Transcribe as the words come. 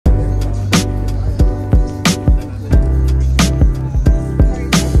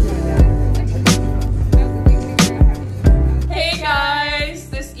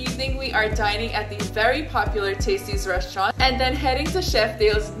dining at the very popular Tasty's restaurant and then heading to Chef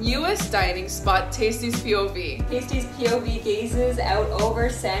Dale's newest dining spot, Tasty's POV. Tasty's POV gazes out over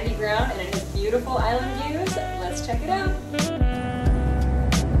sandy ground and it has beautiful island views. Let's check it out.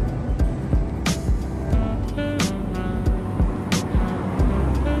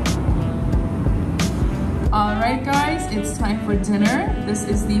 Alright guys, it's time for dinner. This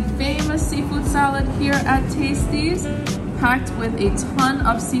is the famous seafood salad here at Tasty's, packed with a ton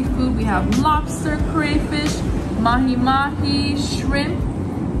of seafood. We have lobster, crayfish, mahi-mahi, shrimp,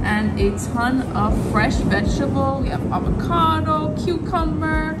 and a ton of fresh vegetable. We have avocado,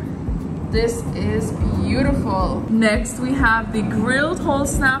 cucumber. This is beautiful. Next, we have the grilled whole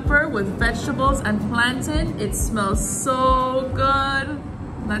snapper with vegetables and plantain. It smells so good.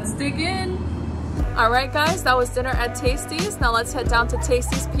 Let's dig in. Alright guys, that was dinner at Tasty's. Now let's head down to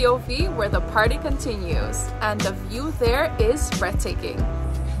Tasty's POV where the party continues. And the view there is breathtaking.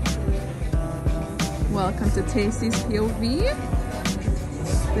 Welcome to Tasty's POV.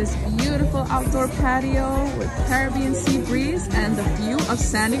 This beautiful outdoor patio with Caribbean sea breeze and the view of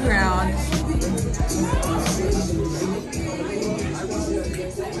sandy ground.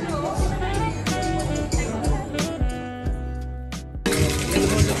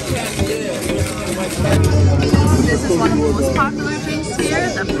 This is one of the most popular drinks here,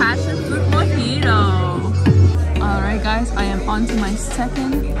 the passion fruit mojito. Alright guys, I am on to my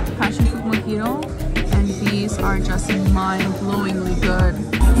second passion fruit mojito and these are just mind-blowingly good.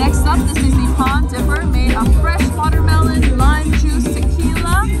 Next up, this is the pond dipper made of fresh watermelon, lime juice,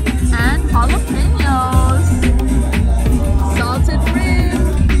 tequila, and jalapenos. Salted rib.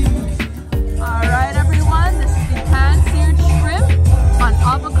 Alright everyone, this is the pan-seared shrimp on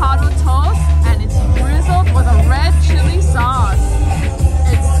avocado toast and it's drizzled with a red chili sauce.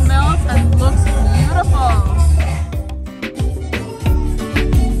 It smells and looks beautiful.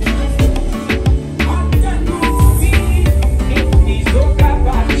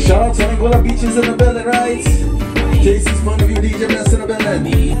 Shout out to Anguilla beaches in the building, right? Tasty's Point of View DJ Mess in the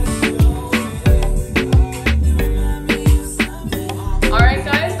building.